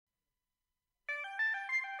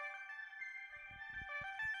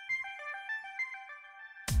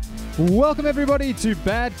Welcome everybody to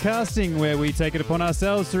Bad Casting, where we take it upon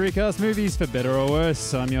ourselves to recast movies for better or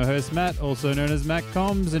worse. I'm your host Matt, also known as Matt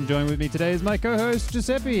Combs, and joined with me today is my co-host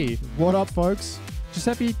Giuseppe. What up, folks?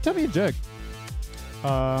 Giuseppe, tell me a joke.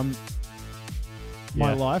 My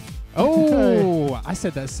life. Oh, I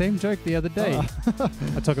said that same joke the other day.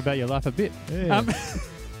 I talk about your life a bit. Yeah.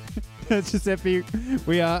 Giuseppe,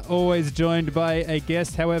 we are always joined by a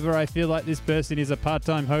guest. However, I feel like this person is a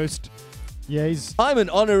part-time host. Yeah, I'm an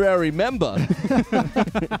honorary member.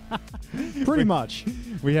 pretty much.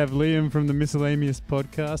 We have Liam from the Miscellaneous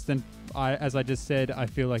Podcast, and as I just said, I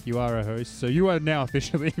feel like you are a host, so you are now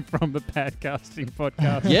officially from the Bad Casting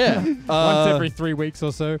Podcast. Yeah. Once every 3 weeks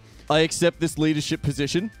or so. I accept this leadership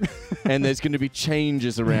position, and there's going to be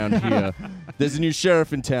changes around here. There's a new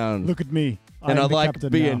sheriff in town. Look at me. And I like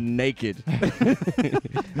captain being naked.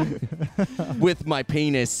 With my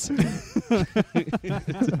penis.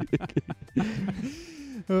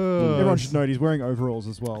 Everyone should note he's wearing overalls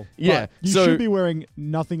as well. Yeah. But you should be wearing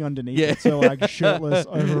nothing underneath it, so like shirtless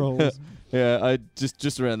overalls. Yeah, I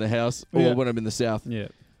just around the house or when I'm in the south. Yeah.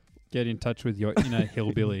 Get in touch with your inner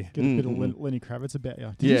hillbilly. Get a bit of Lenny Kravitz about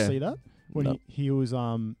you. Did you see that? When he was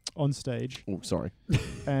on stage. Oh, sorry.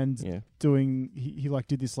 And doing he like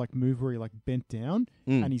did this like move where he like bent down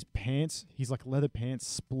and his like leather pants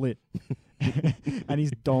split. And his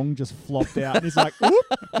dong just flopped out and he's like, whoop,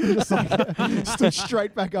 and just like stood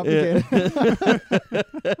straight back up again.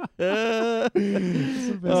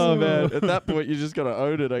 Oh man, at that point you just gotta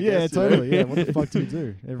own it, I guess. Yeah, totally. Yeah, what the fuck do you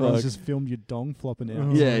do? Everyone's just filmed your dong flopping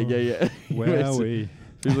out. Yeah. Wowee.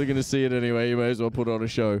 People are going to see it anyway. You may as well put on a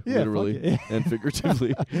show, literally and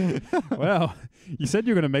figuratively. Well, you said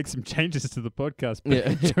you were going to make some changes to the podcast,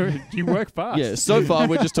 but you work fast. Yeah, so far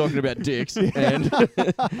we're just talking about dicks and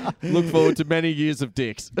look forward to many years of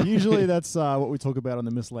dicks. Usually that's what we talk about on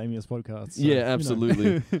the Miscellaneous Podcast. So, yeah,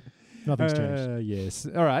 absolutely. Nothing's changed. Yes.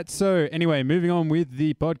 All right. So anyway, moving on with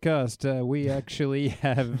the podcast, we actually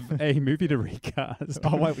have a movie to recast.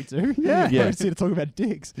 Oh, wait, we do? Yeah. We're here to talk about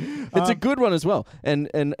dicks. It's a good one as well. And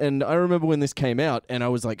I remember when this came out, and I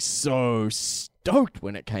was like so stoked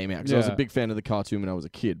when it came out because I was a big fan of the cartoon when I was a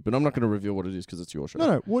kid. But I'm not going to reveal what it is because it's your show.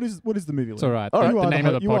 No. What is the movie? It's all right. All right. The name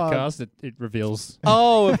of the podcast, it reveals.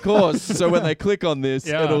 Oh, of course. So when they click on this,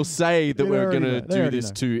 it'll say that we're going to do this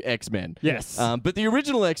to X-Men. Yes. But the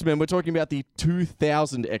original X-Men, we're talking about the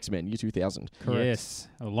 2000 X-Men, year 2000. Correct. Yes.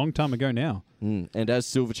 A long time ago now. And as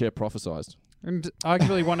Silverchair prophesized. And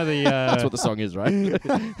arguably one of the... That's what the song is, right?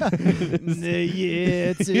 The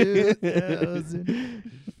year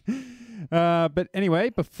 2000. But anyway,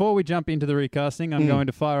 before we jump into the recasting, I'm going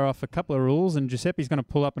to fire off a couple of rules, and Giuseppe's going to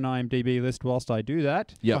pull up an IMDb list whilst I do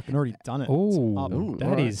that. Yeah, Fucking already done it. Oh,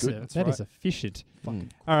 that is efficient. All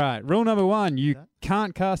right, rule number 1, you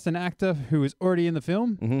can't cast an actor who is already in the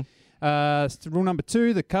film. Mm-hmm. Rule number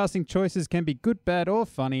 2, the casting choices can be good, bad, or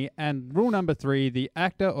funny. And rule number 3, the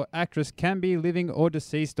actor or actress can be living or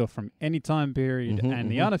deceased or from any time period. And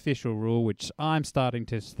the unofficial rule, which I'm starting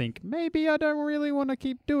to think maybe I don't really want to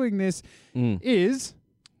keep doing this, is...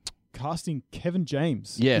 casting Kevin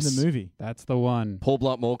James in the movie. That's the one. Paul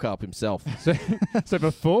Blart Mallcarp himself. So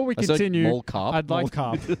before we continue, Mallcarp? I'd like...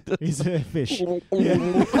 Mallcarp. He's a fish. Fish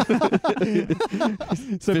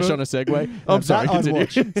on a Segway. I'm sorry, continue.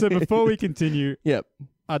 So before we continue, Yep.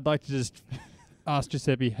 I'd like to just ask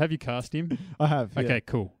Giuseppe, have you cast him? I have. Okay,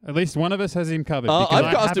 cool. At least one of us has him covered.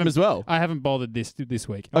 I've cast him as well. I haven't bothered this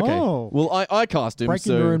week. Okay. Oh. Well, I cast him.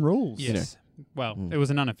 Breaking your own rules. Yes. Well, it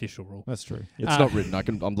was an unofficial rule. That's true. It's not written.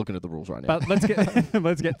 I'm looking at the rules right now. But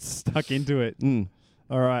let's get stuck into it.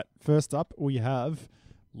 All right. First up, we have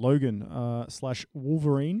Logan /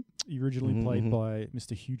 Wolverine, originally played by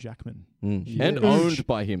Mr. Hugh Jackman. And owned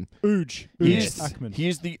by him. Ooge Jackman. He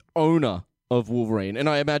is the owner of Wolverine. And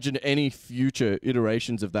I imagine any future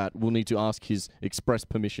iterations of that will need to ask his express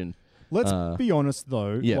permission. Let's be honest,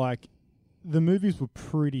 though. Like, the movies were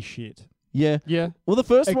pretty shit. Yeah. Well, the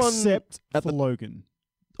first one... Except for Logan.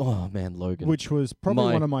 Oh, man, Logan. Which was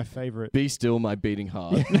probably one of my favorite. Be Still My Beating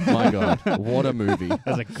Heart. My God. What a movie.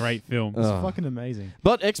 That's a great film. It's fucking amazing.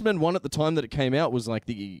 But X-Men 1 at the time that it came out was like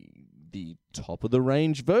the top of the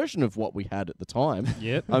range version of what we had at the time.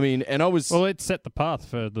 Yep. I mean, and I was... Well, it set the path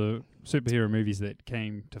for the superhero movies that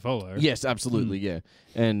came to follow. Yes, absolutely, yeah.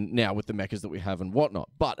 And now with the mechas that we have and whatnot.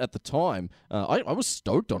 But at the time, I was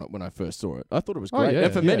stoked on it when I first saw it. I thought it was great.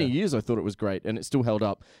 And for many years, I thought it was great. And it still held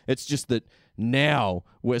up. It's just that now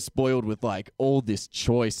we're spoiled with like all this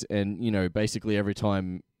choice. And, you know, basically every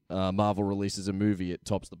time Marvel releases a movie, it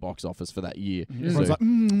tops the box office for that year. Everyone's like,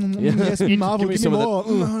 yes, Marvel, give me more.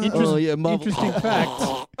 Interesting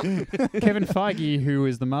fact. Kevin Feige, who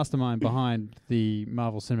is the mastermind behind the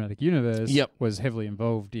Marvel Cinematic Universe, was heavily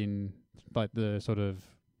involved in like the sort of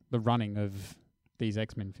the running of these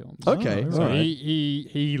X-Men films. Okay, So right.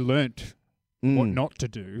 he learnt what not to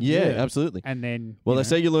do. Yeah, absolutely. And then they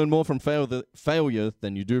say you learn more from failure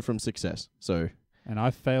than you do from success. So and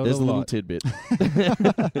I failed there's a a little lot. tidbit.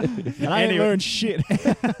 And I ain't learned shit.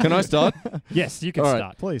 Can I start? Yes, you can All right.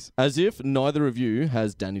 start. Please. As if neither of you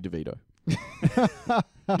has Danny DeVito.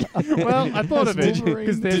 Well, I thought of it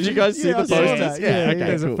because Did you guys see Yeah, the I saw posters? that. Yeah, Yeah, okay,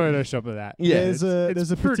 there's cool. a Photoshop of that. Yeah, there's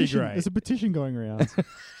a pretty petition. great. There's a petition going around.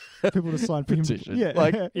 People to sign for him. Petition. Yeah,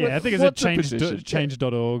 Like- Yeah, I think it's What's a at petition?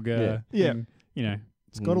 change.org. Yeah. thing, you know.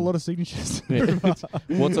 it's got a lot of signatures. Yeah.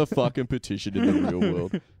 What's a fucking petition in the real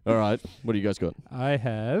world? All right, what do you guys got? I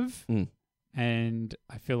have, Mm. and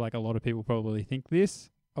I feel like a lot of people probably think this.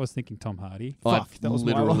 I was thinking Tom Hardy. Fuck, I've that was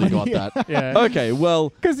my literally one. got Yeah. that. Yeah. Okay,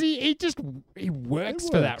 well, Because he works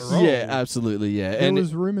for that works. role. yeah, absolutely, yeah. There And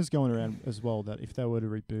was rumors going around as well that if they were to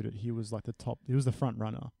reboot it, he was like he was the front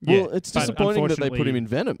runner. well, it's but disappointing that they put him in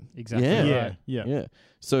Venom. Exactly. Yeah. Right. Yeah.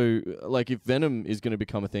 So, like, if Venom is going to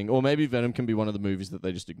become a thing, or maybe Venom can be one of the movies that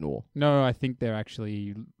they just ignore. No, I think they're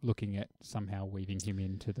actually looking at somehow weaving him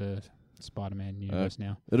into the Spider-Man universe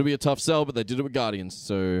now. It'll be a tough sell, but they did it with Guardians,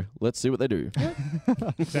 so let's see what they do.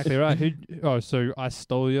 Exactly right. So I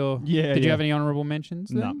stole your... Yeah. Did you have any honourable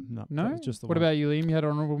mentions No, then? no. No? that was just the What one. about you, Liam? You had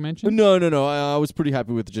honourable mentions? No. I was pretty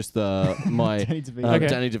happy with just my Danny DeVito. Okay.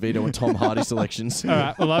 Danny DeVito and Tom Hardy selections. All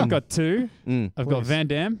right. Well, I've got two. I've got Please. Van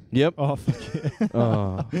Damme. Yep. Oh, fuck yeah.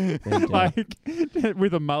 Oh, Van Damme. Like,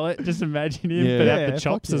 with a mullet. Just imagine him, Yeah. but Yeah, have the fuck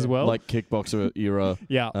chops as yeah. Oh. well. Like kickboxer era.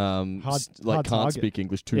 Yeah. Hard Can't target. speak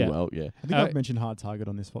English too Yeah. well. Yeah. I think Uh, I've mentioned Hard Target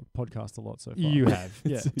on this podcast a lot so far. You have.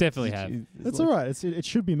 Yeah. Definitely have. That's all right. It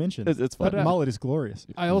should be mentioned. It's fine. But, Mullet is glorious.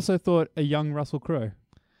 I also thought a young Russell Crowe.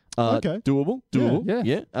 Okay. Doable.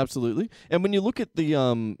 Yeah. Absolutely. And when you look at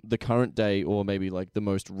the current day, or maybe like the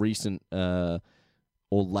most recent or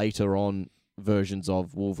later on versions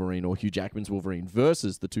of Wolverine, or Hugh Jackman's Wolverine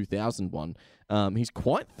versus the 2001, he's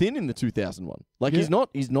quite thin in the 2001. Like he's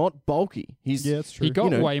not bulky. He's Yeah, it's true. He got You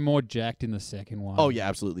know- way more jacked in the second one. Oh yeah,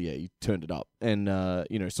 absolutely. Yeah, he turned it up, and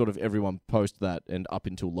sort of everyone post that, and up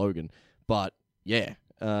until Logan. But yeah,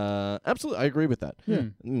 absolutely, I agree with that.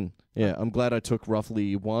 Yeah. Yeah, I'm glad I took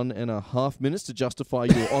roughly 1.5 minutes to justify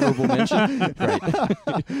your honourable mention. Great.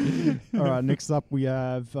 All right, next up we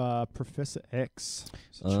have Professor X,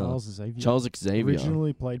 so Charles Xavier. Charles Xavier.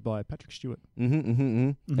 Originally played by Patrick Stewart.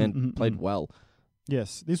 And played well.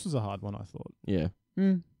 Yes, this was a hard one, I thought. Yeah.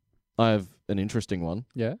 Mm. I have an interesting one.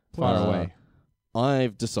 Yeah. Far Uh, away.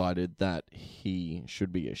 I've decided that he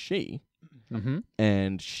should be a she, Mm-hmm.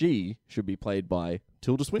 and she should be played by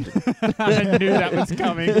Tilda Swinton. I knew that was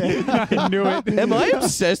coming. I knew it. Am I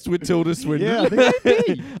obsessed with Tilda Swinton? Yeah, I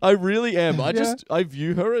think I really am. I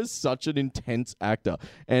view her as such an intense actor.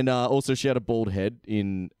 And also she had a bald head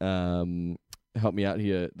in help me out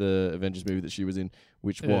here, the Avengers movie that she was in,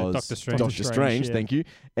 which was Doctor Strange. Doctor Strange, yeah. thank you.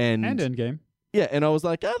 And Endgame. yeah, and I was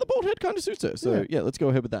like, the bald head kind of suits her. So yeah, let's go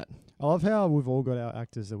ahead with that. I love how we've all got our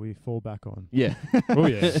actors that we fall back on. Yeah. Oh,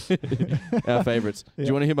 yeah. Our favourites. Do Yeah.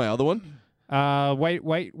 you want to hear my other one?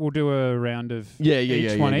 Wait. We'll do a round of Yeah,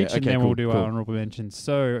 each one each, and Okay, then cool, we'll do cool. our honourable mentions.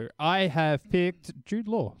 So I have picked Jude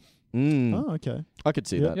Law. Oh, okay. I could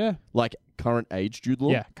see Yeah. that. Yeah. Like current age Jude Law?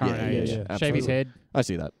 Yeah, current age. yeah, Shave absolutely. his head. I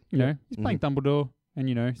see that. You know, he's playing Mm-hmm. Dumbledore,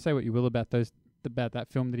 and say what you will about that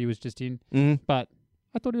film that he was just in, Mm-hmm. but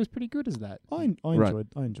I thought he was pretty good as that. I Right.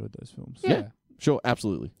 enjoyed those films. Yeah. Sure,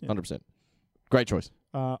 absolutely. Yeah. 100%. Great choice.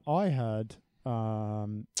 I had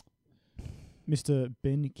Mr.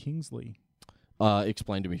 Ben Kingsley.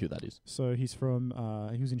 Explain to me who that is. So he's from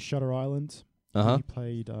he was in Shutter Island. Uh-huh. He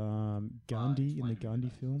played Gandhi in the Gandhi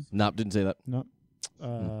film. Nope, didn't say that.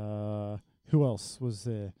 Who else was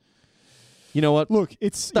there? You know what? Look,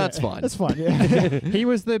 That's fine. That's fine. Yeah. He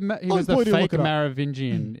was the Employed to fake look it up.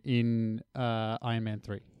 Merovingian in Iron Man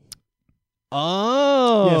 3.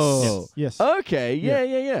 Oh. Yes. Okay.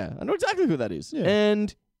 Yeah. I know exactly who that is. Yeah.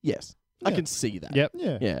 And yes, I Yeah. can see that. Yep.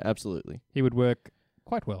 Yeah. Yeah, absolutely. He would work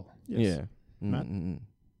quite well. Yes. Yeah. Matt? Mm-mm.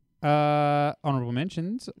 Honourable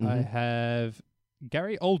mentions. I Mhm. have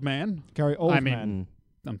Gary Oldman. Gary Oldman. I mean,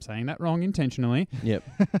 I'm saying that wrong intentionally. Yep.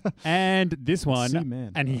 And this one, See,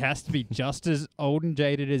 man. and he has to be just as old and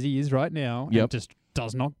jaded as he is right now, Yep. and just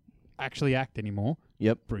does not actually act anymore.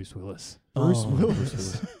 Yep. Bruce Willis. Bruce Oh,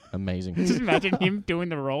 Willis. Amazing. Just imagine him doing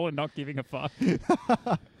the role and not giving a fuck.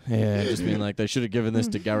 Yeah, just being like, they should have given this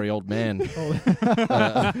to Gary Oldman.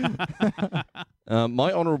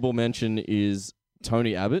 My honourable mention is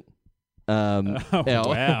Tony Abbott.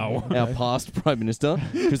 Wow. our past Prime Minister,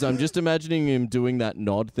 because I'm just imagining him doing that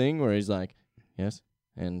nod thing where he's like, yes,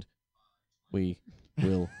 and we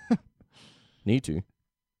will need to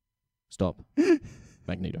stop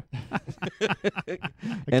Magneto.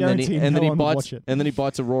 and then he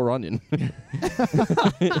bites a raw onion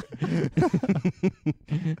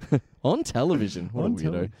on television. What a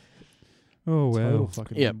weirdo. Oh wow! Total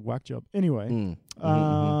fucking whack job. Anyway,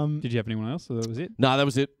 did you have anyone else, or that was it? No, that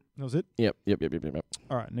was it. That was it? Yep.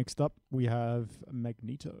 All right, next up we have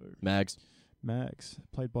Magneto. Mags,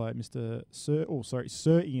 played by Sir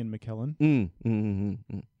Ian McKellen.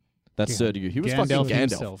 That's Sir to you. He was Gandalf fucking Gandalf.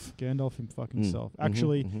 himself. Gandalf him fucking self.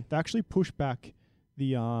 Actually, they actually pushed back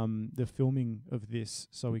the filming of this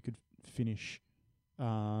so we could finish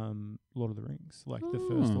Lord of the Rings, like the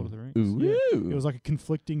first Lord of the Rings. Ooh. It was like a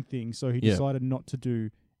conflicting thing, so he decided not to do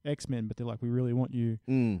X-Men, but they're like, we really want you.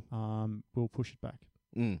 We'll push it back.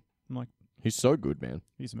 I'm like, he's so good, man.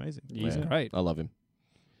 He's amazing. He's great. I love him.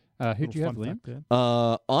 Who'd you have,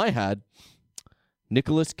 Liam? I had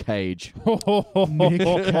Nicolas Cage. Nick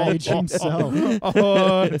Cage himself.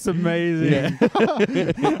 Oh, it's amazing. Yeah.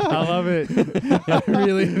 I love it. I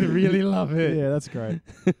really, really love it. Yeah, that's great.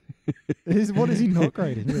 What is he not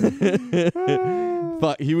great in? Really?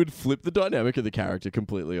 But he would flip the dynamic of the character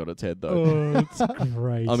completely on its head, though. Oh, it's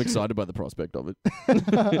great. I'm excited by the prospect of it.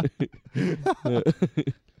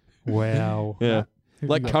 Wow. Yeah.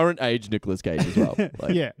 Like current age Nicolas Cage as well.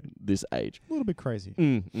 Like this age. A little bit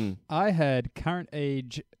crazy. I had current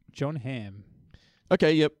age John Hamm.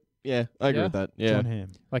 Okay, yep. Yeah, I agree with that. Yeah. John Hamm.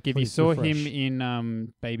 Like if you saw him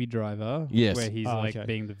in Baby Driver, where he's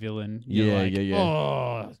being the villain,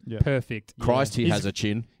 oh, perfect. Christ, he has a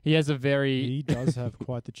chin. He has He does have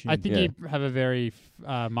quite the chin. I think he have a very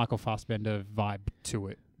Michael Fassbender vibe to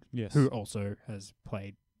it. Yes. Who also has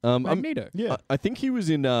played Magneto. I think he was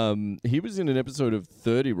in an episode of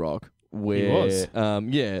 30 Rock where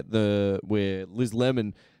where Liz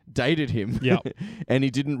Lemon dated him. And he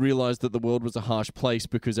didn't realize that the world was a harsh place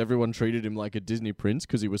because everyone treated him like a Disney prince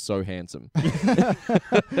because he was so handsome.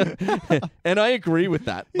 And I agree with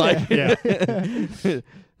that.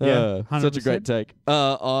 Such a great take.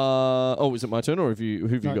 Is it my turn or who've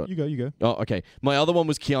you got? You go. Oh, okay. My other one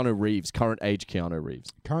was Keanu Reeves, current age Keanu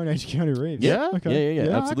Reeves. Current age Keanu Reeves. Yeah. Okay.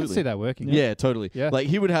 Yeah, absolutely. I can see that working. Yeah, totally. Yeah. Like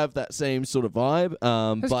he would have that same sort of vibe,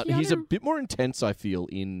 but Keanu he's a bit more intense, I feel,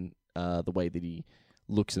 in the way that he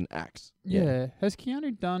looks and acts. Yeah. Has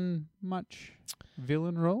Keanu done much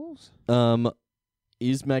villain roles?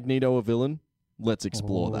 Is Magneto a villain? Let's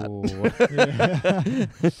explore that.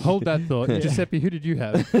 Hold that thought. Giuseppe, who did you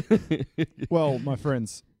have? Well, my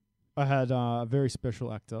friends, I had a very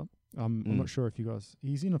special actor. I'm not sure if you guys...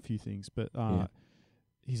 He's in a few things, but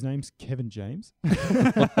his name's Kevin James.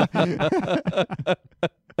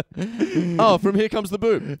 Oh, from Here Comes the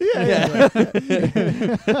Boom.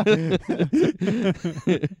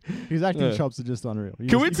 His acting chops are just unreal.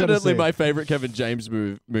 Coincidentally, my favorite Kevin James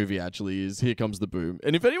movie actually is Here Comes the Boom.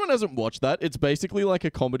 And if anyone hasn't watched that, it's basically like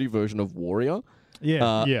a comedy version of Warrior.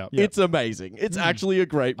 It's amazing. It's actually a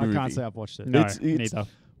great movie. I can't say I've watched it. No, neither.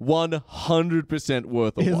 100%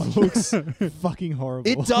 worth a watch. It looks fucking horrible.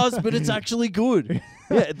 It does, but it's actually good.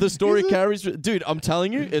 Yeah, the story carries... Dude, I'm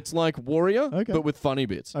telling you, it's like Warrior, but with funny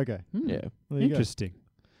bits. Okay. Yeah. Interesting.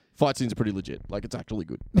 Fight scenes are pretty legit. Like, it's actually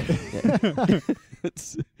good.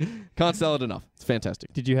 Can't sell it enough. It's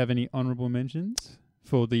fantastic. Did you have any honorable mentions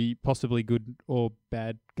for the possibly good or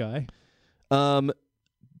bad guy? Kind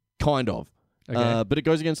of. Okay. But it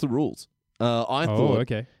goes against the rules.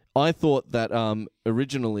 I thought that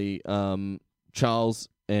originally Charles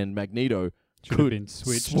and Magneto could have been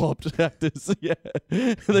switched. Swapped actors. Yeah.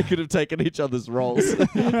 They could have taken each other's roles.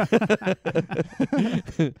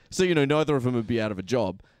 So, neither of them would be out of a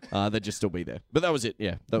job. They'd just still be there. But that was it.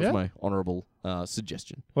 Yeah. That was my honourable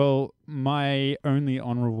suggestion. Well, my only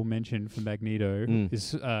honourable mention for Magneto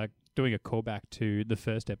is doing a callback to the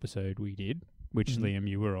first episode we did, which, Liam,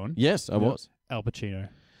 you were on. Yes, I was. Al Pacino.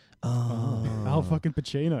 Al fucking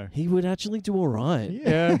Pacino. He would actually do all right.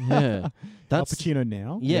 Yeah. Yeah. Al Pacino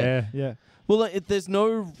now? Yeah. Well, there's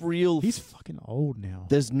no real... He's fucking old now.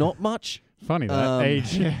 There's not much... Funny that.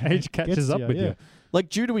 Age catches up with you. Like,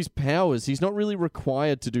 due to his powers, he's not really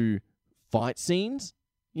required to do fight scenes.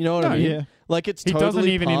 You know what I mean? Yeah. Like, it's he totally doesn't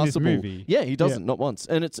even passable. in this movie. Yeah, he doesn't, not once.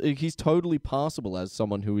 And he's totally passable as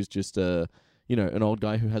someone who is just, an old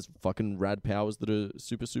guy who has fucking rad powers that are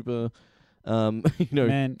super...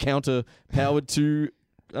 counter-powered to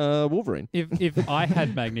Wolverine. If I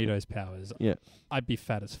had Magneto's powers, I'd be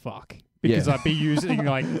fat as fuck. Because Yeah. I'd be using,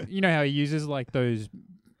 how he uses, those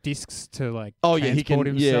discs to like Oh, yeah, he transport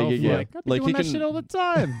can- yeah, himself. yeah, yeah. Like, I've been Like, doing he that can- shit all the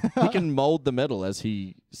time. He can mold the metal as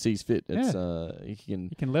he sees fit. It's he can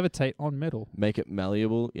You can levitate on metal. make it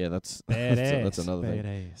malleable. Yeah, that's Badass. that's another thing.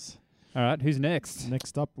 Badass. All right, who's next?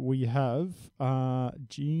 Next up, we have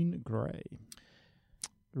Jean Grey,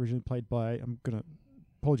 originally played by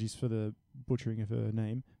apologies for the butchering of her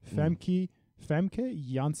name, Famke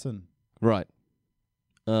Janssen. Right.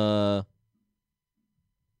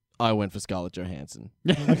 I went for Scarlett Johansson.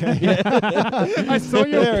 Okay. I saw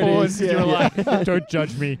your There it pause. is, You were yeah. like, "Don't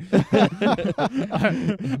judge me."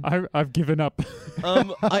 I've given up.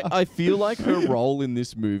 I feel like her role in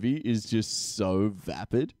this movie is just so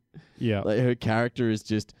vapid. Yeah. Like her character is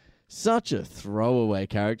just such a throwaway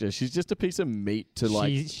character. She's just a piece of meat to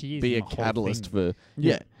like She is be a the whole catalyst thing.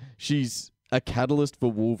 for she's a catalyst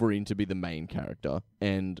for Wolverine to be the main character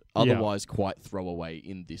and otherwise quite throwaway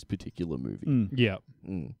in this particular movie. Yeah.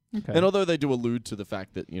 Okay. And although they do allude to the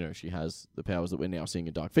fact that, you know, she has the powers that we're now seeing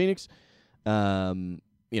in Dark Phoenix, I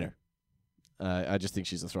just think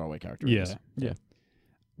she's a throwaway character. in this. Yeah.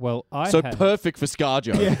 Well, I So had perfect for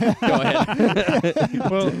ScarJo. Go ahead.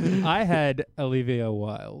 well, I had Olivia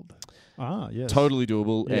Wilde. Ah, yes. Totally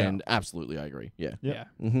doable Yeah. and absolutely I agree. Yeah. Yeah.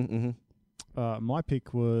 My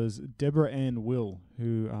pick was Deborah Ann Will,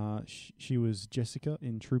 who she was Jessica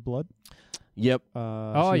in True Blood. Yep. She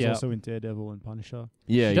was also in Daredevil and Punisher.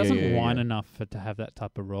 Yeah. She doesn't whine enough to have that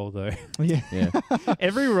type of role, though. Yeah. Yeah.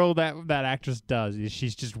 Every role that actress does is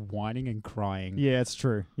she's just whining and crying. Yeah, it's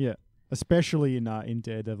true. Yeah. Especially in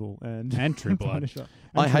Daredevil and True Blood. Punisher.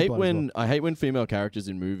 I And True hate Blood as when I hate when female characters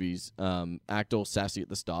in movies act all sassy at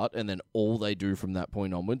the start and then all they do from that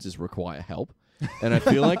point onwards is require help. And I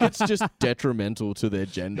feel like it's just detrimental to their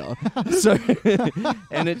gender. So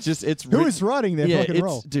and it's Who is writing their fucking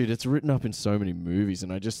role? Dude, it's written up in so many movies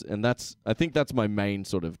and I think that's my main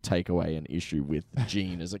sort of takeaway and issue with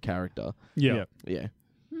Jean as a character. Yeah. Yeah.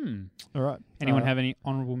 All right. Anyone have any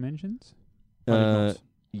honorable mentions?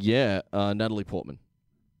 Natalie Portman.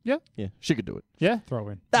 Yeah. Yeah, she could do it. Yeah. Throw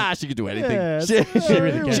in. She could do anything. Yeah, She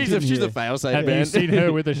really can. she's a fail-safe Have man. you seen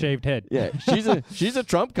her with a shaved head? Yeah, she's a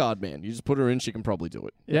trump card, man. You just put her in, she can probably do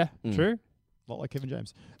it. Yeah. True. A lot like Kevin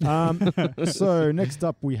James. So next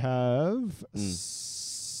up we have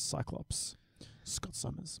Cyclops. Scott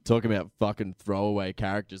Summers. Talking about fucking throwaway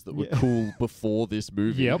characters that were cool before this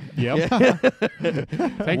movie. Yep.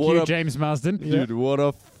 Thank What you, a- James Marsden. Dude, what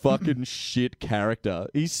a fucking shit character.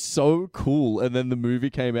 He's so cool. And then the movie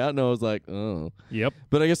came out and I was like, oh. Yep.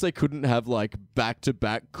 But I guess they couldn't have like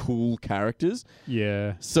back-to-back cool characters.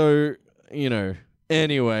 Yeah. So,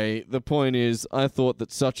 anyway, the point is I thought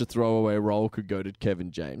that such a throwaway role could go to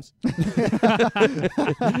Kevin James.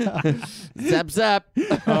 Zap, zap.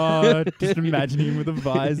 Oh, just imagining him with a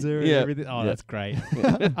visor and Yeah. everything. Oh, Yeah. that's great.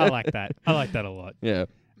 I like that. I like that a lot. Yeah.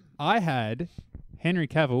 I had Henry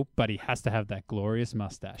Cavill, but he has to have that glorious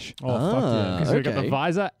mustache. Oh, fuck yeah. Because we've got the okay.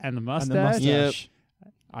 visor and the mustache. And the mustache.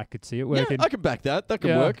 I could see it Yeah, working. I can back that. That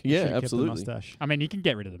can Yeah. work. Yeah, Should've kept the absolutely. mustache. I mean, you can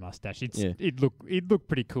get rid of the mustache. Yeah. He'd look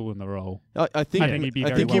pretty cool in the role. I think he'd be I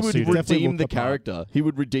very think he well would suited. Definitely redeem look the the part. character. He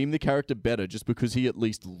would redeem the character better just because he at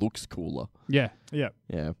least looks cooler. Yeah. Yeah.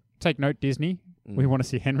 Yeah. Take note, Disney. We want to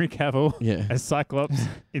see Henry Cavill Yeah. as Cyclops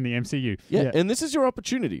in the MCU. Yeah. Yeah. And this is your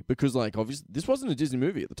opportunity because, like, obviously, this wasn't a Disney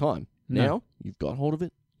movie at the time. No. Now you've got hold of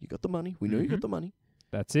it. You got the money. We know you got the money.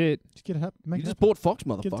 That's it. Just get it up. Make You it just happen. bought Fox, it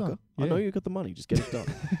motherfucker. done. I Yeah. know you got the money. Just get it done.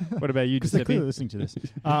 What about you, Because they're Giuseppe? clearly listening to this.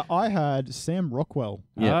 I had Sam Rockwell.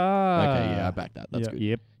 Yeah. Ah. Okay. Yeah, I back that. That's Yeah. good.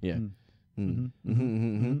 Yep. Yeah. Mm.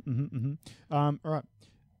 Mm. All right.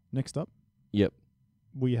 Next up, Yep.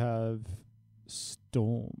 we have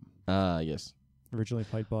Storm, Yes. originally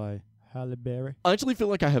played by Halle Berry. I actually feel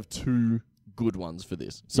like I have two good ones for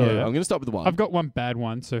this. So Yeah. I'm going to start with one. I've got one bad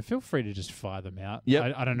one, so feel free to just fire them out.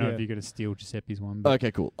 Yep. I don't know Yeah. if you're going to steal Giuseppe's one. But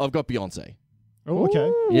Okay, cool. I've got Beyonce. Oh,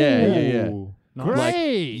 okay. Yeah. Ooh. Nice. Great. Like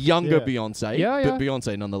younger Yeah. Beyonce, Yeah, but yeah.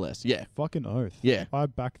 Beyonce nonetheless. Yeah. Fucking oath. Yeah. I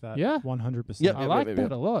back that. Yeah. 100%. Yep. I like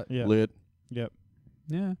that a lot. Yeah. Lit. Yep.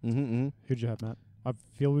 Yeah. Who'd you have, Matt? I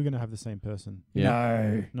feel we're going to have the same person.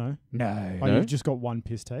 Yeah. No? No. Oh, No? you've just got one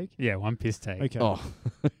piss take? Yeah, one piss take. Okay. Oh.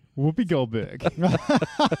 Whoopi Goldberg.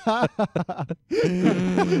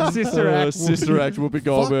 Sister Act. Sister Act, Whoopi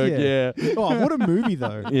Goldberg. yeah. Yeah. Oh, what a movie,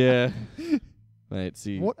 though. Yeah. Mate,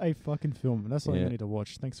 see, What a fucking film. That's something Yeah. I need to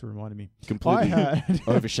watch. Thanks for reminding me. completely I had...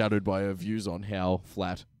 overshadowed by her views on how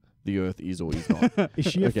flat the Earth is or is not. Is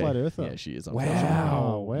she a Okay. flat earther? Yeah, she is. Wow. unfortunately.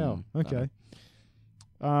 Oh, wow. Okay.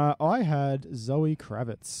 I had Zoe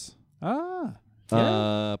Kravitz. Ah.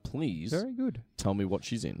 Yeah. Please Very good. tell me what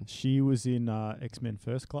she's in. She was in X-Men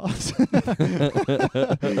First Class.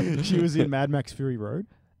 She was in Mad Max Fury Road.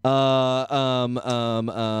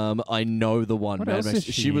 I know the one. What Mad else Max. is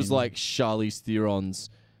she She was in? like Charlize Theron's,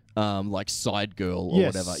 like side girl or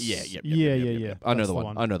Yes. whatever. Yeah. Yeah. I know That's the the one.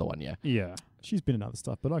 one. I know the one. Yeah. Yeah. She's been in other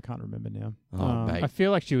stuff, but I can't remember now. Oh, mate. I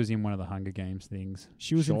feel like she was in one of the Hunger Games things.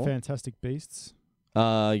 She was in Sure. Fantastic Beasts.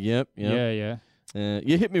 Yep. Yeah.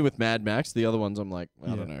 You hit me with Mad Max. The other ones, I'm like, I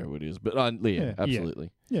Yeah. don't know who it is, but yeah, Yeah.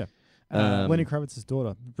 absolutely. Lenny Kravitz's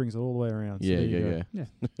daughter brings it all the way around. So Yeah, there you yeah.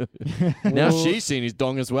 go. Now Well, she's seen his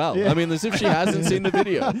dong as well. Yeah. I mean, as if she hasn't seen the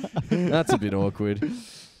video. That's a bit awkward.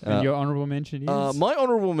 And your honourable mention is? My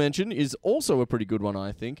honourable mention is also a pretty good one,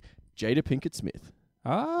 I think. Jada Pinkett Smith.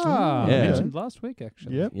 I Yeah. mentioned last week,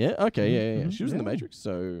 actually. Yep. Yeah. Okay. Yeah. Mhm. She was in the Yeah. Matrix,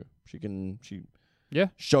 so she Yeah.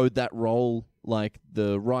 showed that role like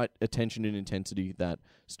the right attention and intensity that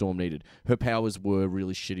Storm needed. Her powers were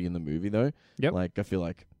really shitty in the movie, though. Yep. Like I feel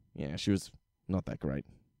like she was not that great.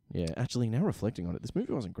 Yeah. Actually, now reflecting on it, this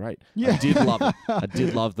movie wasn't great. Yeah. I did love it. I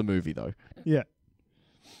did love the movie, though. Yeah.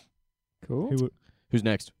 Cool. Who's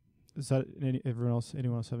next? Is that everyone else?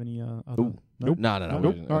 Anyone else have any other? Ooh. Nope. No. Nope. We All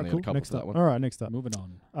only right, had cool. a couple Next for that up. one. All right, next up. Moving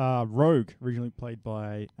on. Rogue, originally played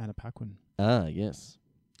by Anna Paquin. Ah, yes.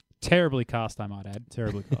 Terribly cast, I might add.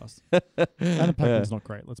 Terribly cast. Anna Paquin's not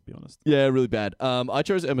great, let's be honest. Yeah, really bad. I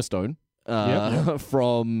chose Emma Stone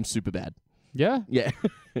from Superbad. Yeah? Yeah.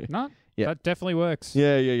 No? Yeah. That definitely works.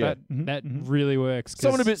 Yeah. That really works. 'cause-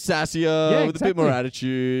 Someone a bit sassier, Yeah, with a bit more exactly.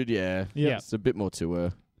 attitude. Yeah. Yeah. It's a bit more to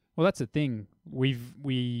her. Well, that's the thing.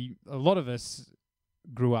 A lot of us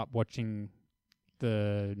grew up watching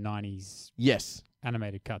the 90s Yes.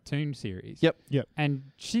 animated cartoon series. Yep. And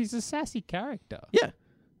she's a sassy character. Yeah.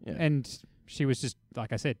 And she was just,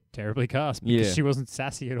 like I said, terribly cast because Yeah. she wasn't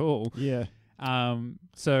sassy at all. Yeah.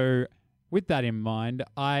 So with that in mind,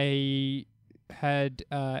 I had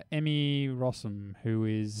Emmy Rossum, who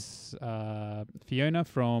is Fiona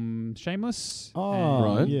from Shameless.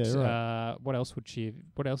 Oh, Right. yeah, right. What else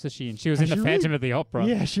is she in? She was Has in she The really- Phantom of the Opera.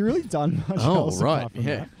 Yeah, she really done much Oh, else right. apart from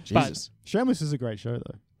Yeah. that. But- Jesus. Shameless is a great show,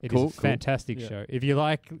 though. It Cool, is a cool. fantastic Yeah. show. If you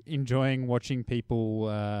like enjoying watching people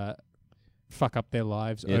fuck up their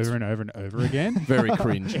lives Yeah, over and over and over again, Very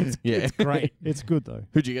cringe. Yeah. it's great. It's good, though.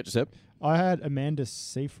 Who'd you get, Giuseppe? I had Amanda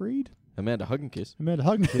Seyfried. Amanda Hug and Kiss. Amanda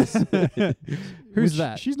Hug and Kiss. Who's Which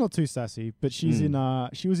that? She's not too sassy, but she's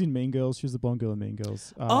she was in Mean Girls. She was the blonde girl in Mean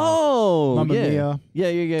Girls. Oh, Mamma yeah. Mia.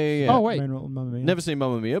 Yeah. Oh, wait. Mamma Mia. Never seen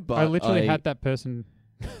Mamma Mia, but I literally had that person.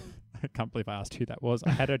 I can't believe I asked who that was. I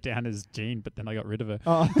had her down as Jean, but then I got rid of her.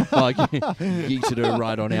 Oh. yeeted her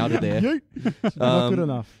right on out of there. Yeet. Not good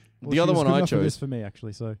enough. the other one I chose- for me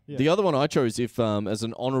actually. So yeah. The other one I chose, if as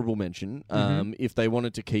an honourable mention, if they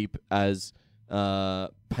wanted to keep as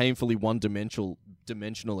painfully one-dimensional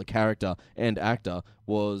a character and actor,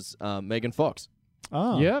 was Megan Fox.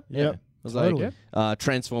 Yep. Yep. I was Totally. like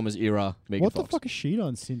Transformers era Megan What Fox. the fuck has she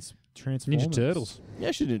done since Transformers? Ninja Turtles.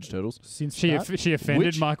 Yeah, she did Ninja Turtles. Since She that? she offended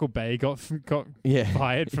Which- Michael Bay, got Yeah.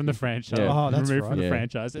 fired from the franchise, Yeah. Oh, that's removed right. from the Yeah.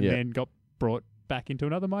 franchise, and Yeah. then got brought back into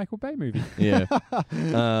another Michael Bay movie. Yeah.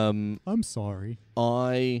 I'm sorry.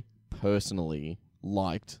 I personally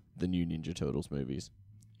liked the new Ninja Turtles movies,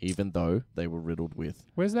 even though they were riddled with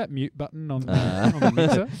Where's that mute button on, Uh, on the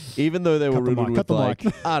mixer? even though they were Cut the riddled mic, with cut the like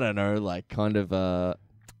mic. I don't know, like kind of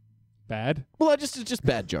Bad. well, just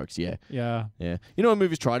bad jokes, yeah. Yeah. Yeah. You know when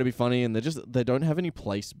movies try to be funny and they don't have any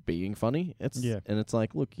place being funny? Yeah. And it's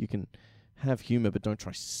like, look, you can have humor but don't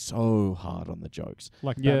try so hard on the jokes.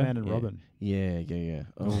 Like Yeah. Batman and Yeah. Robin. Yeah.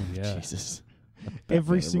 Oh, yeah. Jesus. Every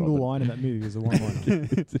Batman and single Robin. line in that movie is a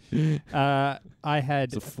one-liner. I had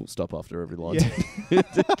It's a full stop after every line.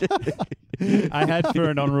 I had for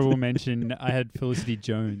an honourable mention. I had Felicity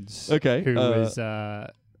Jones, Okay. who was Jyn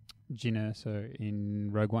Erso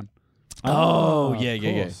in Rogue One. Oh, of yeah.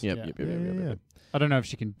 course. Yep. Yeah. I don't know if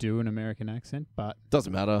she can do an American accent, but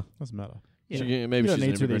Doesn't matter. Doesn't matter. Maybe You don't she's need an to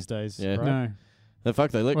immigrant. these days. Yeah. Right? no. In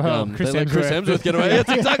fact, they let Well, Chris Chris Hemsworth. Hemsworth get away.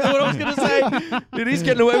 That's exactly what I was going to say. Dude, he's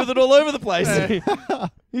getting away with it all over the place.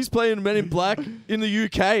 He's playing Men in Black in the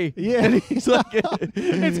UK. Yeah. And he's like,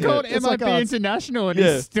 It's called It's MIB like, International, and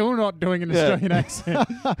Yeah. he's still not doing an Yeah. Australian accent.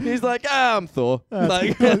 he's like, I'm Thor.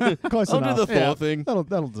 Like, Close I'll do enough. the Thor Yeah. thing.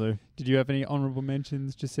 That'll do. Did you have any honourable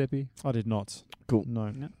mentions, Giuseppe? I did not. Cool.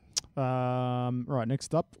 No. No. Right,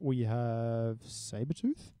 next up we have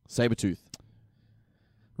Sabretooth. Sabretooth.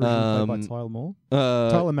 Originally played by Tyler Moore.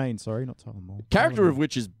 Tyler Maine, sorry, not Tyler Moore. Character Tyler of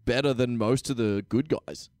which is better than most of the good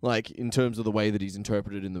guys. Like, in terms of the way that he's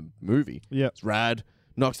interpreted in the movie. Moore. Yeah. It's rad.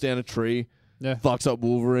 Knocks down a tree. Yeah. Fucks up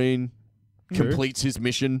Wolverine. True. Completes his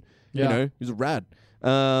mission. Yeah. You know, he's rad.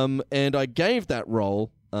 And I gave that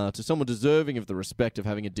role to someone deserving of the respect of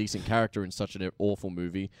having a decent character in such an awful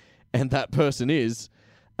movie. And that person is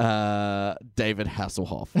David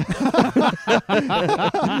Hasselhoff.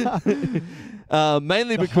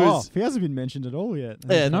 Mainly because he hasn't been mentioned at all yet.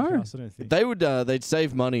 Yeah, no. I don't think. they would they'd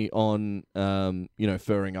save money on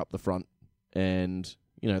furring up the front, and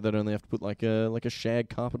they'd only have to put like a shag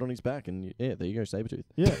carpet on his back, and there you go, Sabretooth.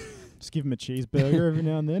 Yeah, just give him a cheeseburger every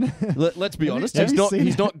now and then. Let's be honest,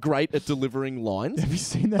 he's not great at delivering lines. Have you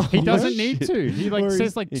seen that? He video? doesn't need to. He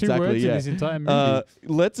says like two words in his entire movie.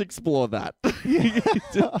 Let's explore that.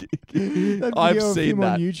 That video I've of seen him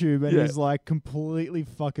that. on YouTube, and Yeah. he's like completely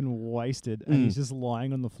fucking wasted, and he's just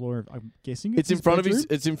lying on the floor. I'm guessing it's in his front bedroom? of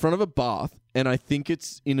it's in front of a bath, and I think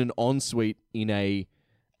it's in an ensuite in a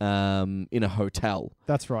hotel.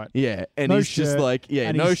 That's right. Yeah, and No he's just shirt, like,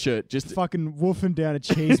 and no he's shirt, just fucking woofing down a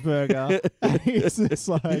cheeseburger. And he's just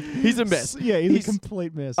like, he's a mess. Yeah, he's a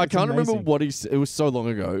complete mess. I It's can't remember amazing. what it was so long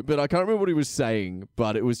ago, but I can't remember what he was saying,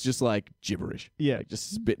 but it was just like gibberish. Yeah. Like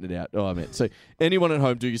just spitting it out. Oh, man. So anyone at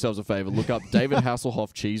home, do yourselves a favor, look up David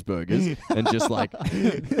Hasselhoff cheeseburgers and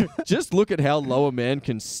just look at how low a man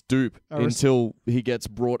can stoop until he gets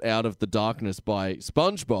brought out of the darkness by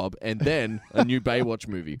SpongeBob, and then a new Baywatch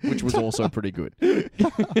movie, which was also pretty good.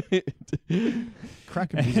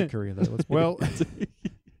 Cracking music career though. Well,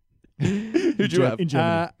 Who'd you have? In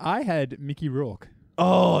Germany. I had Mickey Rourke.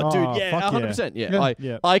 Oh, Oh, dude, yeah, fuck 100%. Yeah,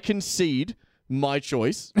 Yeah. I concede my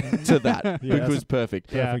choice to that Yeah, because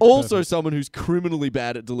perfect. Yeah. Also, someone who's criminally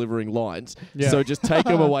bad at delivering lines. Yeah. So just take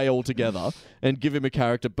him away altogether and give him a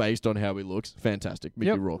character based on how he looks. Fantastic. Mickey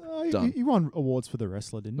Yep. Rourke. He Done. won awards for The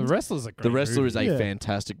Wrestler, didn't The he? Wrestler's a great The Wrestler movie. is a Yeah.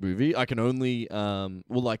 fantastic movie. I can only,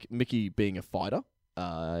 Mickey being a fighter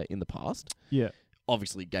in the past. Yeah.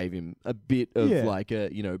 Obviously gave him a bit of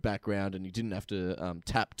background, and he didn't have to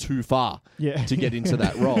tap too far Yeah. to get into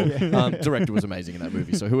that role. Yeah. Director was amazing in that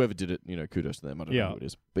movie, so whoever did it, kudos to them. I don't know who it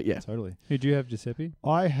is, but yeah. Totally. Who'd you have, Giuseppe?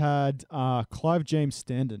 I had Clive James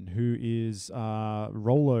Standen, who is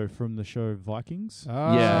Rollo from the show Vikings.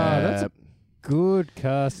 Yeah. That's a good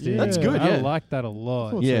casting. That's good, yeah. I like that a I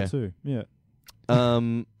lot. thought Yeah. so too. Yeah.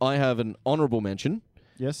 I have an honourable mention.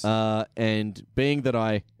 Yes. And being that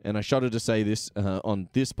I shudder to say this on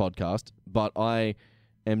this podcast, but I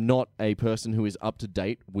am not a person who is up to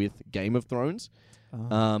date with Game of Thrones.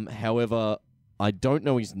 However, I don't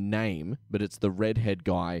know his name, but it's the redhead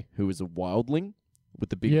guy who is a wildling with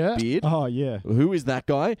the big beard. Oh yeah. Who is that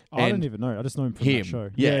guy? I don't even know. I just know him from him. that show.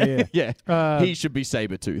 Yeah, Yeah. he should be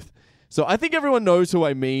Sabretooth. So I think everyone knows who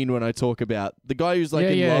I mean when I talk about the guy who's like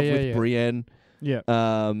in love with Brienne. Yeah.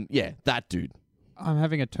 That dude. I'm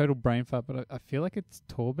having a total brain fart, but I feel like it's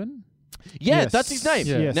Torben. Yeah, Yes. that's his name.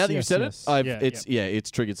 Yes, Now that you've yes, said yes. it,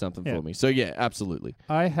 it's triggered something Yeah. for me. So yeah, absolutely.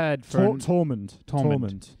 I had for Tormund.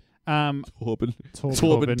 Tormund. Torben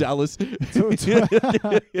Tormund. Dallas.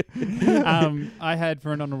 I had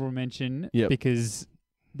for an honorable mention because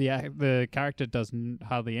the character does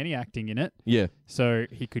hardly any acting in it, Yeah. so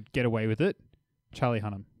he could get away with it. Charlie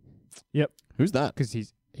Hunnam, Who's that? because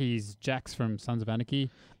he's Jax from Sons of Anarchy.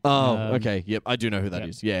 Oh, Um, okay. Yep, I do know who that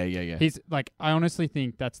is. Yeah. He's like, I honestly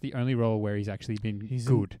think that's the only role where he's actually been He's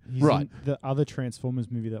good. He's Right. in the other Transformers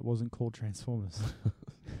movie that wasn't called Transformers.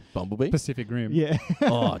 Bumblebee? Pacific Rim. Yeah.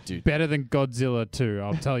 Oh, dude. Better than Godzilla 2,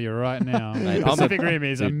 I'll tell you right now. Mate, Pacific Rim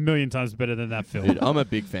is a million times better than that film. Dude, I'm a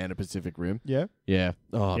big fan of Pacific Rim. Yeah. Yeah.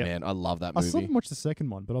 Oh, Yep. man, I love that I still movie. haven't watched the second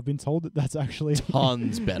one, but I've been told that that's actually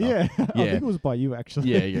Tons better. Yeah. I Yeah. think it was by you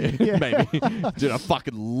actually. Yeah. Maybe. Dude, I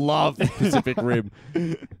fucking love Pacific Rim.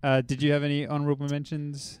 Did you have any honorable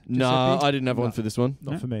mentions? No, Giuseppe? I didn't have one for this one.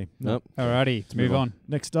 Not No? for me. Nope. Alrighty, let's move on.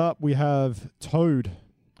 Next up, we have Toad.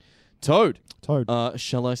 Toad. Toad,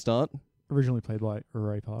 Shall I start? originally played by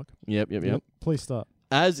Ray Park. Yep. Please start.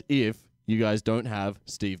 As if you guys don't have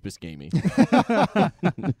Steve Buscemi.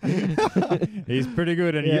 He's pretty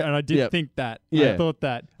good, and, Yeah. and I did Yep. think that. Yeah. I thought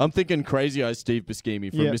that. I'm thinking Crazy Eyes Steve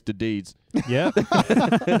Buscemi from Yeah. Mr. Deeds. Yeah.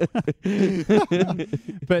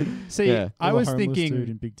 But see, Yeah. I Or the was homeless dude thinking,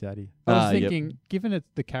 in Big Daddy. Yep. given it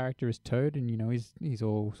the character is Toad, and he's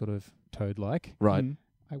all sort of Toad-like, Right. Mm.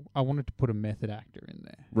 I wanted to put a method actor in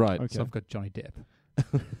there. Right. Okay. So I've got Johnny Depp.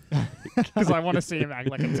 Because I want to see him act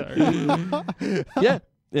like a Toad. Yeah.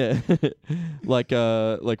 like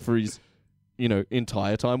for his,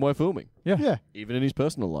 entire time while filming, Yeah. even in his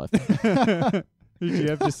personal life. Did you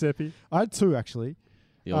have Giuseppe? I had two actually.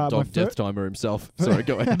 The old My dog Death Timer himself. Sorry,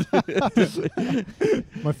 go ahead.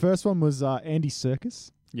 My first one was Andy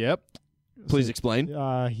Serkis. Yep. Please explain.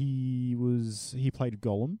 He played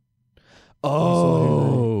Gollum.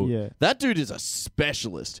 Oh, Yeah. that dude is a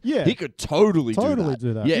specialist. Yeah. He could totally Totally do that.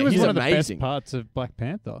 do that. Yeah, he was he's one amazing. of the best parts of Black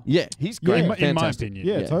Panther. Yeah, he's Yeah, great. in my Fantastic. opinion.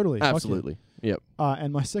 Yeah, totally. Fuck yeah. Absolutely. Yep.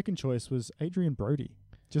 And my second choice was Adrian Brody.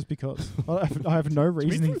 Just because. I have no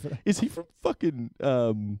reasoning for that. Is he from fucking?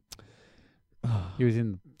 He was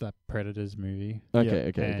in that Predators movie.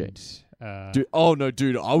 Okay. And, Dude,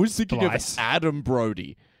 dude. I was thinking Splice. of Adam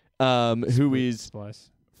Brody, who is Splice.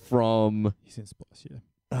 from. He's in Splice,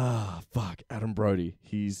 yeah. Fuck, Adam Brody.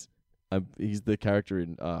 He's the character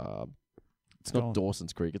in. It's not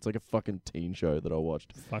Dawson's Creek. It's like a fucking teen show that I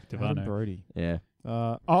watched. Fuck if I Adam know. Brody. Yeah.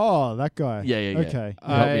 That guy. Yeah. Okay.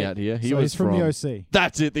 You help me out here. He So was he's from the OC.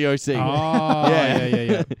 That's it, the OC. Oh,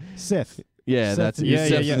 yeah. Seth. Yeah, Seth. that's Yeah,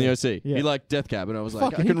 Seth yeah, from the yeah. OC. Yeah. He liked Death Cab, and I was Fuck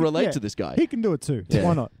like, it, I he can could- relate yeah. to this guy. He can do it too. Yeah.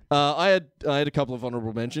 Why not? I had a couple of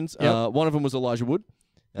honorable mentions. Yep. One of them was Elijah Wood.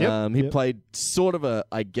 Yep. He played sort of a,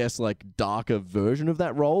 I guess, like darker version of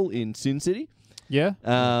that role in Sin City. Yeah.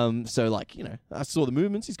 So like, you know, I saw the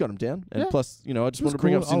movements. He's got him down, and Yeah. plus, you know, I just It was wanted to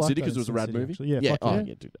bring cool. up I Sin liked City that because it was a Sin rad City, movie. actually. Yeah, yeah. fuck Oh yeah.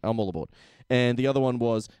 yeah, dude, I'm all aboard. And the other one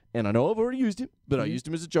was, and I know I've already used him, but I used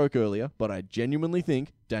him as a joke earlier. But I genuinely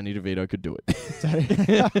think Danny DeVito could do it.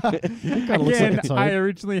 He kinda looks like Again, a toad. I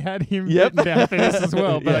originally had him Yep. written down for this as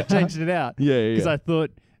well, but Yeah. I changed it out. Yeah, Because I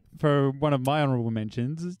thought for one of my honorable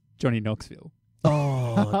mentions, Johnny Knoxville.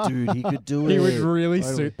 Oh, dude, he could do He would it. really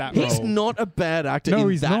Totally. suit that He's role. not a bad actor No, in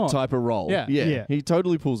he's that not. type of role. Yeah. Yeah. He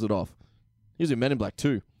totally pulls it off. He was in Men in Black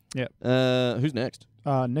 2. Yep. Who's next?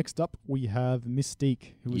 Next up, we have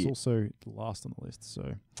Mystique, who was Yeah. also the last on the list.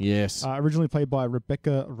 So, Yes. originally played by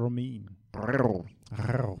Rebecca Romijn.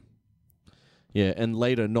 Yeah, and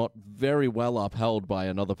later not very well upheld by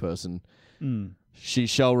another person. Mm. She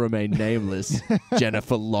shall remain nameless,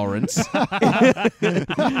 Jennifer Lawrence.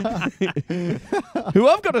 Who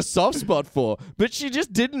I've got a soft spot for, but she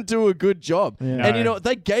just didn't do a good job. Yeah. And you know,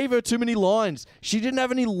 they gave her too many lines. She didn't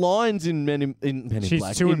have any lines in Men in She's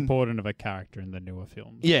Black. too important of a character in the newer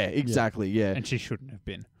films. Yeah, exactly, yeah. And she shouldn't have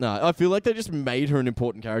been. No, I feel like they just made her an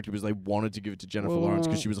important character because they wanted to give it to Jennifer Lawrence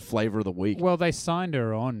because she was a flavor of the week. Well, they signed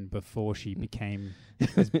her on before she became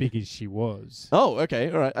as big as she was. Oh, okay,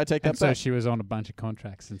 all right, I take that And so back. she was on a bunch of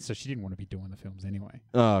contracts, and so she didn't want to be doing the films anyway.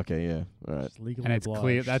 Oh, okay, yeah, all right. She's legally And it's obliged.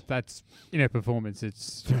 clear that's in her performance.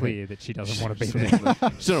 It's clear that she doesn't want to be there. She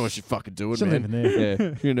don't know what she's fucking doing, She's not man. even there. Yeah,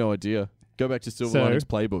 you have no idea. Go back to Silver So- Linings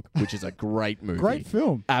Playbook, which is a great movie. Great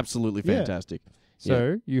film. Absolutely Yeah. fantastic.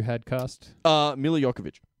 So you had cast. Mila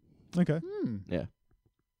Jokovic Okay. Yeah.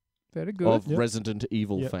 Very good. of Yep. Resident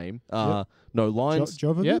Evil Yep. fame. Yep. No lines.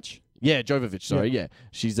 Jovovich? Yeah, Jovovich. Sorry, yeah.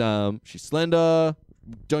 She's slender.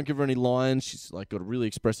 Don't give her any lines. She's like got a really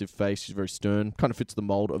expressive face. She's very stern. Kind of fits the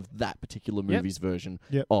mold of that particular Yep. movie's version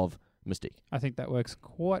Yep. of Mystique. I think that works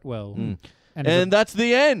quite well. Mm. And, And that's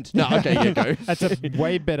the end. No, okay, yeah, go. that's a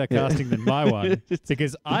way better casting than my one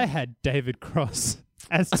because I had David Cross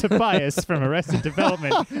as Tobias from Arrested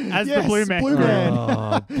Development as Yes, the Blue Man. Blue Group. Man.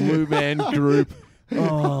 Oh, Blue Man Group.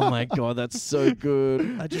 Oh my god, that's so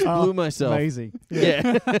good. I just blew myself. Amazing.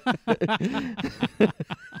 Yeah.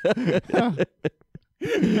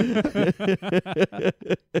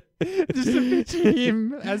 Just to picture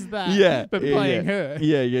him as that, Yeah, but yeah, playing yeah. her.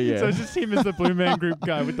 Yeah. So it's just him as the Blue Man Group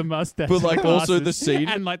guy with the mustache, But, and like, also the glasses, scene-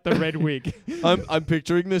 and like the red wig. I'm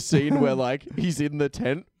picturing the scene where like he's in the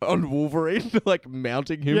tent on Wolverine, like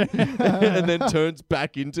mounting him, and then turns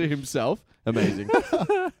back into himself. Amazing.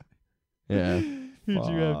 Yeah. Who'd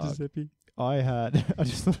you have, Fuck. Giuseppe? I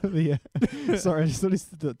just thought of the sorry, I just thought it's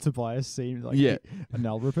the Tobias scene, like Yeah. a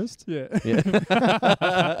nail rapist. Yeah.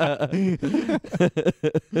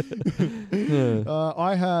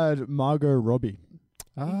 I had Margot Robbie.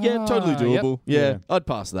 Yeah, totally Yep. doable. Yeah, Yeah. I'd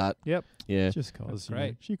pass that. Yep. Yeah. Just cause you know,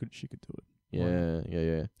 great. she could do it.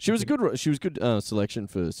 Yeah. She was a good selection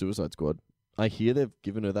for Suicide Squad. I hear they've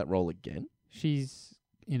given her that role again. She's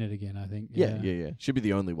in it again, I think. Yeah. She'll be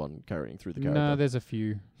the only one carrying through the character. No, there's a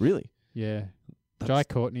few. Really? Yeah. That's Jai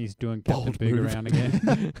Courtney's doing Captain bold Big move. around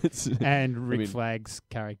again. It's- And Rick mean- Flag's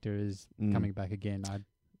character is Mm. coming back again. I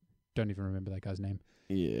don't even remember that guy's name.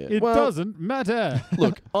 yeah. It Well, doesn't matter.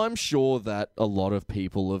 Look, I'm sure that a lot of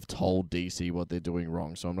people have told DC what they're doing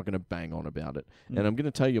wrong, so I'm not going to bang on about it. Mm. And I'm going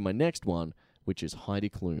to tell you my next one, which is Heidi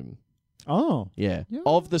Klum. Oh, Yeah. Yeah.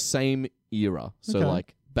 Of the same era. So, Okay.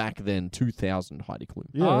 like, back then, 2000 Heidi Klum.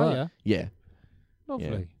 yeah, Oh, right. yeah. Yeah.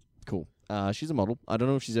 Lovely. Cool. She's a model. I don't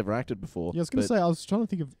know if she's ever acted before. Yeah, I was gonna but say I was trying to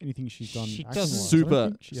think of anything she's done. She acting-wise. doesn't- I don't super,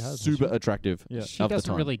 think she has, has super she? attractive. Yeah. She of the doesn't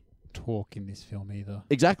time. really talk in this film either.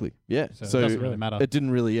 Exactly. Yeah. So, it doesn't really matter. it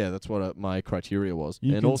didn't really. Yeah, that's what my criteria was.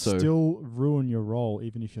 You and can also, still ruin your role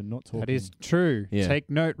even if you're not talking. That is true. Yeah. Take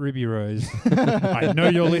note, Ruby Rose. I know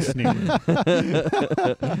you're listening.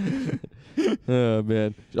 Oh,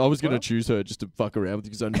 man. I was going to Well- choose her just to fuck around with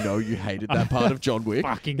you because I know you hated that part of John Wick.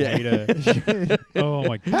 Fucking hate her. Oh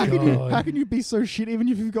my How god. can you be so shit even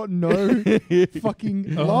if you've got no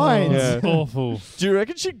fucking Oh, lines? it's awful. Do you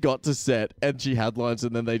reckon she got to set and she had lines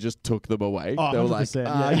and then they just took them away? Oh, They were like, 100%,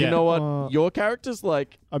 yeah. you Yeah. know what? Your character's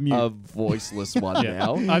like A mute. a voiceless one Yeah.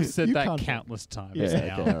 now. I've said You that can't- countless times Yeah.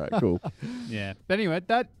 now. Okay, all right, cool. Yeah. But anyway,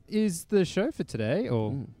 that is the show for today,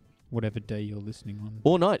 or Mm. whatever day you're listening on.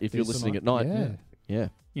 Or night if you're Decent listening night. at night. Yeah. Yeah.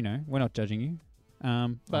 You know, we're not judging you.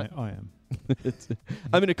 But I am.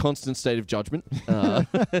 I'm in a constant state of judgment. But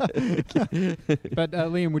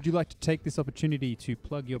Liam, would you like to take this opportunity to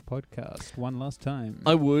plug your podcast one last time?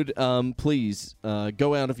 I would. Please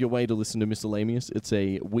go out of your way to listen to Miscellaneous. It's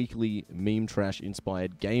a weekly meme trash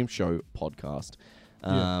inspired game show podcast.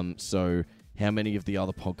 So how many of the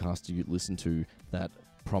other podcasts do you listen to that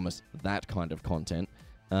promise that kind of content?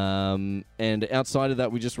 And outside of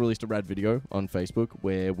that, we just released a rad video on Facebook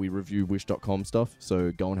where we review wish.com stuff.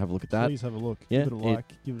 So go and have a look at that. Please have a look. Yeah, Give it a like.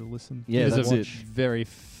 Give it a listen. Yeah, it is that's a it. very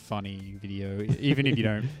funny video. Even if you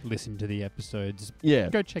don't listen to the episodes, Yeah.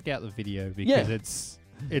 go check out the video because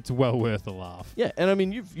it's well worth a laugh. Yeah, and I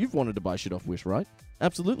mean, you've wanted to buy shit off Wish, right?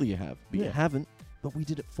 Absolutely you have. But you Yeah. haven't. But we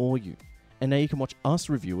did it for you. And now you can watch us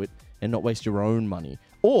review it and not waste your own money.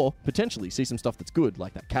 Or potentially see some stuff that's good,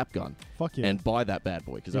 like that cap gun, Fuck yeah. and buy that bad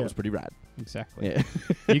boy, because that Yeah. was pretty rad. Exactly. Yeah.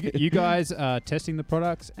 You guys are testing the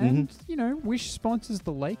products, and you know, Wish sponsors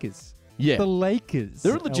the Lakers. Yeah. The Lakers.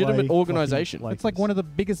 They're a legitimate LA organization. fucking It's like one of the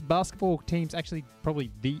biggest basketball teams, actually probably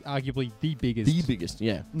arguably the biggest The biggest,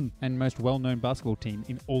 yeah. and most well-known basketball team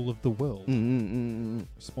in all of the world.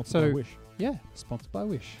 Sponsored So- by Wish. Yeah, sponsored by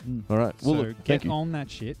Wish. All right. Well, So look, get thank you. on that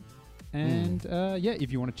shit. And yeah,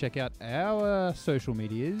 if you want to check out our social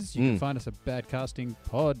medias, you can find us at Badcasting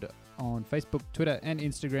Pod on Facebook, Twitter, and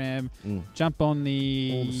Instagram. Jump on All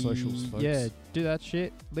the socials, folks. Yeah, do that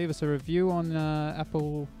shit. Leave us a review on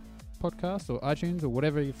Apple Podcasts or iTunes or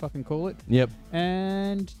whatever you fucking call it. Yep.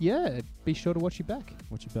 And yeah, be sure to watch your back.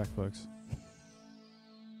 Watch your back, folks.